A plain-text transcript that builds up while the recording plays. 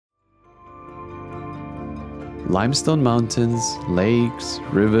Limestone mountains, lakes,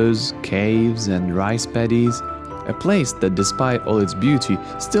 rivers, caves and rice paddies. A place that despite all its beauty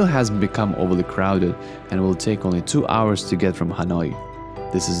still hasn't become overly crowded and will take only 2 hours to get from Hanoi.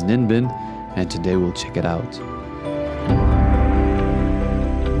 This is Ninh Binh and today we'll check it out.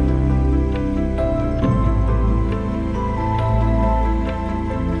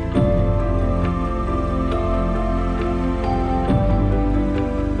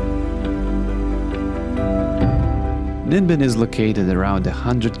 Ninh Binh is located around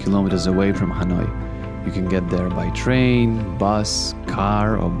 100 kilometers away from Hanoi. You can get there by train, bus,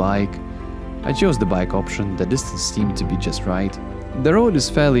 car or bike. I chose the bike option, the distance seemed to be just right. The road is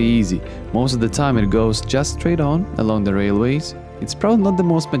fairly easy, most of the time it goes just straight on along the railways. It's probably not the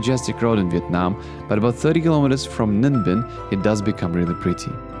most majestic road in Vietnam, but about 30 kilometers from Ninh Binh it does become really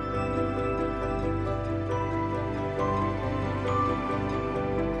pretty.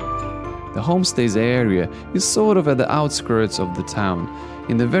 The homestays area is sort of at the outskirts of the town,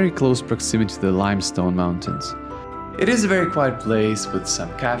 in the very close proximity to the limestone mountains. It is a very quiet place with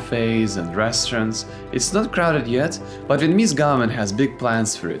some cafes and restaurants. It's not crowded yet, but Vietnamese government has big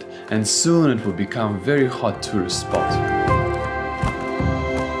plans for it, and soon it will become a very hot tourist spot.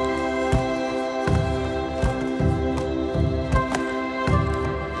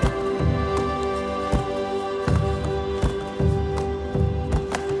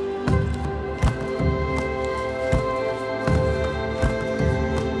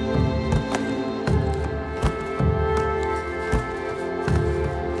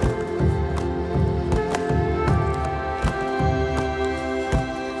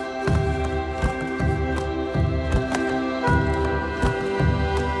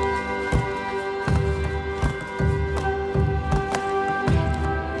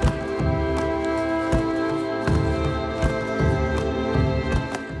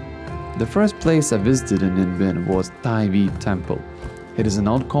 The first place I visited in Ninh Binh was Thai Vie Temple. It is an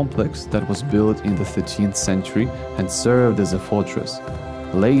old complex that was built in the 13th century and served as a fortress.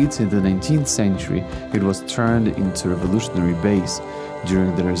 Late in the 19th century, it was turned into a revolutionary base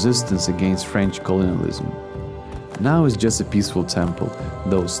during the resistance against French colonialism. Now it's just a peaceful temple,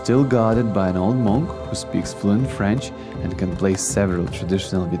 though still guarded by an old monk who speaks fluent French and can play several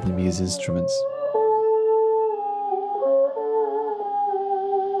traditional Vietnamese instruments.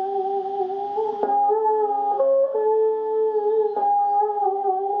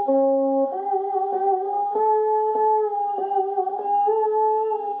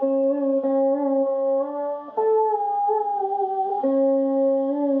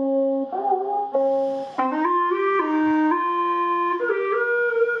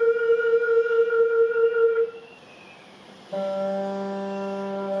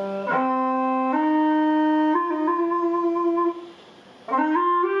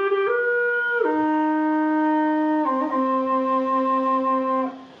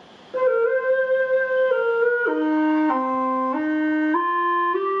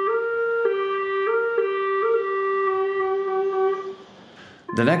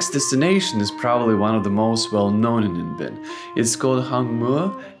 The next destination is probably one of the most well-known in Ninh Binh. It's called Hang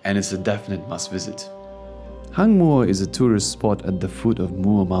Muar and it's a definite must-visit. Hang Muar is a tourist spot at the foot of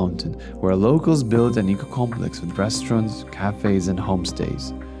Muar Mountain, where locals built an eco-complex with restaurants, cafes and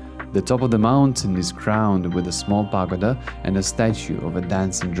homestays. The top of the mountain is crowned with a small pagoda and a statue of a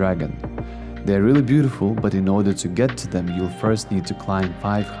dancing dragon. They are really beautiful, but in order to get to them you'll first need to climb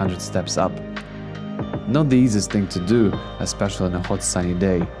 500 steps up. Not the easiest thing to do, especially on a hot sunny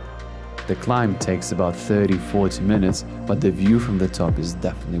day. The climb takes about 30-40 minutes, but the view from the top is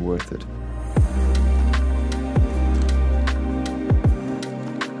definitely worth it.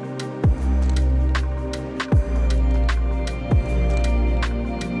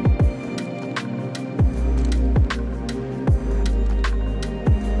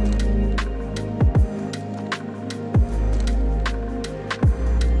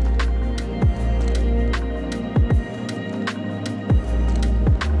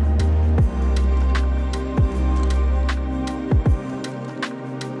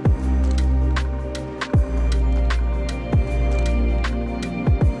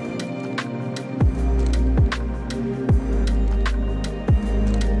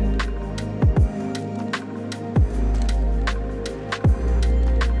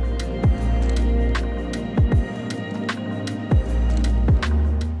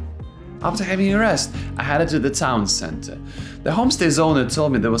 After having a rest, I headed to the town center. The homestay's owner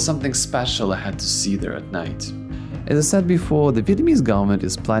told me there was something special I had to see there at night. As I said before, the Vietnamese government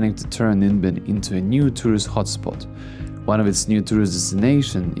is planning to turn Ninh Binh into a new tourist hotspot. One of its new tourist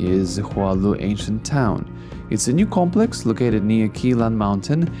destinations is Hoa Lu Ancient Town. It's a new complex located near Kylie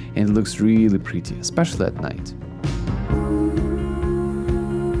mountain and it looks really pretty, especially at night.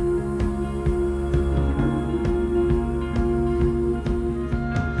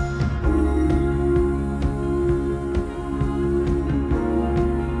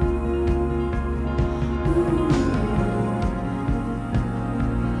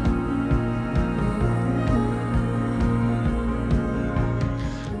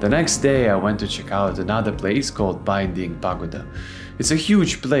 The next day I went to check out another place called Pagoda. It's a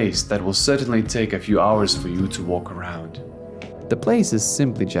huge place that will certainly take a few hours for you to walk around. The place is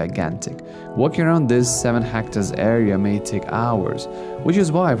simply gigantic. Walking around this 7 hectares area may take hours, which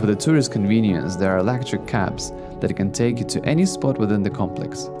is why for the tourist convenience there are electric cabs that can take you to any spot within the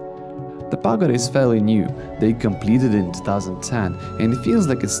complex. The pagoda is fairly new, they completed it in 2010 and it feels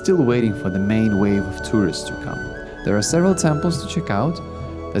like it's still waiting for the main wave of tourists to come. There are several temples to check out.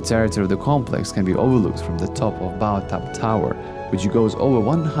 The territory of the complex can be overlooked from the top of Baotap Tower, which goes over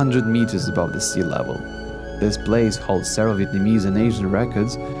 100 meters above the sea level. This place holds several Vietnamese and Asian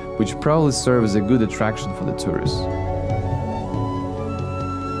records, which probably serve as a good attraction for the tourists.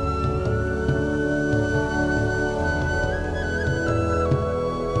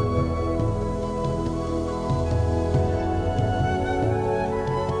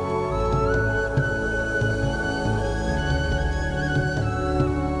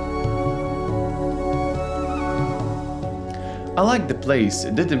 I liked the place,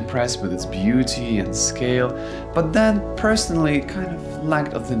 it did impress with its beauty and scale, but then personally it kind of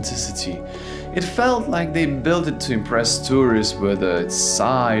lacked authenticity. It felt like they built it to impress tourists with its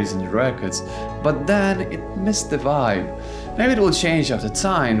size and records, but then it missed the vibe. Maybe it will change after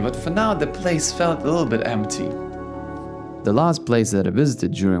time, but for now the place felt a little bit empty. The last place that I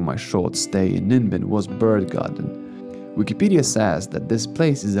visited during my short stay in Ninh Binh was Bird Garden. Wikipedia says that this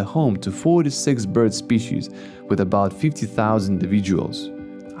place is a home to 46 bird species with about 50,000 individuals.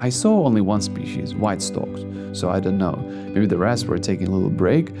 I saw only one species, white storks, so I don't know, maybe the rest were taking a little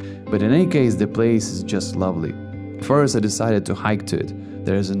break, but in any case the place is just lovely. First I decided to hike to it.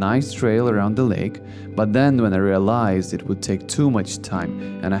 There is a nice trail around the lake, but then when I realized it would take too much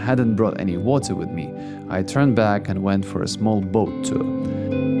time and I hadn't brought any water with me, I turned back and went for a small boat tour.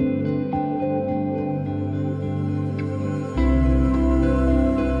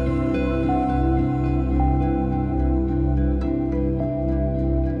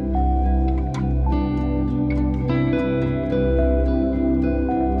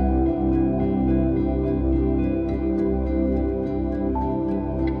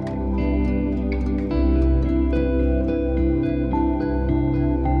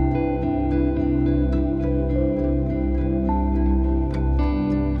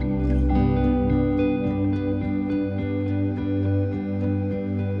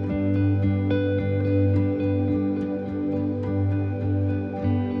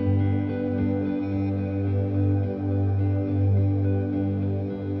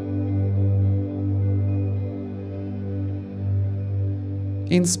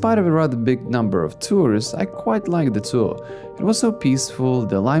 In spite of a rather big number of tourists, I quite liked the tour. It was so peaceful,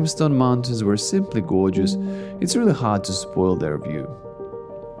 the limestone mountains were simply gorgeous. It's really hard to spoil their view.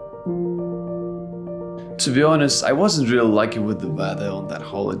 To be honest, I wasn't really lucky with the weather on that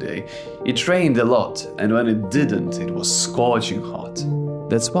holiday. It rained a lot, and when it didn't, it was scorching hot.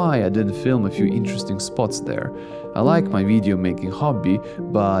 That's why I didn't film a few interesting spots there. I like my video making hobby,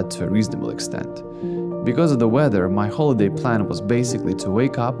 but to a reasonable extent. Because of the weather, my holiday plan was basically to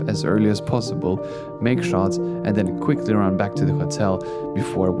wake up as early as possible, make shots, and then quickly run back to the hotel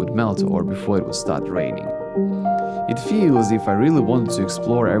before it would melt or before it would start raining. It feels if I really wanted to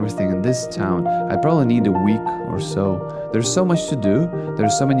explore everything in this town, I'd probably need a week or so. There's so much to do,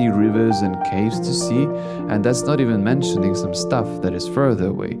 there's so many rivers and caves to see, and that's not even mentioning some stuff that is further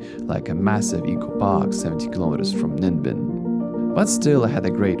away, like a massive eco park 70 kilometers from Ninh Binh. But still I had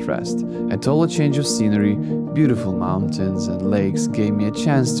a great rest. A total change of scenery, beautiful mountains and lakes gave me a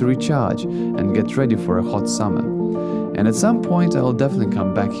chance to recharge and get ready for a hot summer. And at some point I will definitely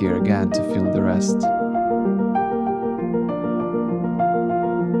come back here again to film the rest.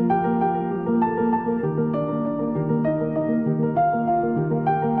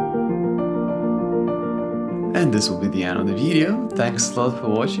 And this will be the end of the video. Thanks a lot for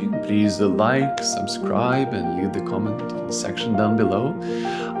watching. Please do like, subscribe and leave the comment in the section down below.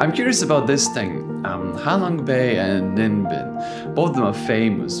 I'm curious about this thing. Halong Bay and Ninh Binh, both of them are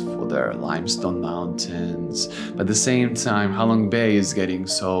famous for their limestone mountains, but at the same time Halong Bay is getting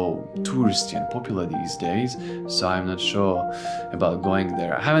so touristy and popular these days, so I'm not sure about going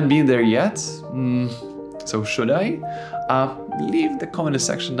there. I haven't been there yet, so should I? Leave the comment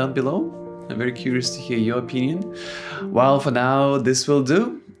section down below. I'm very curious to hear your opinion. While for now, this will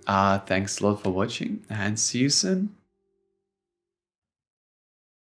do. Thanks a lot for watching and see you soon.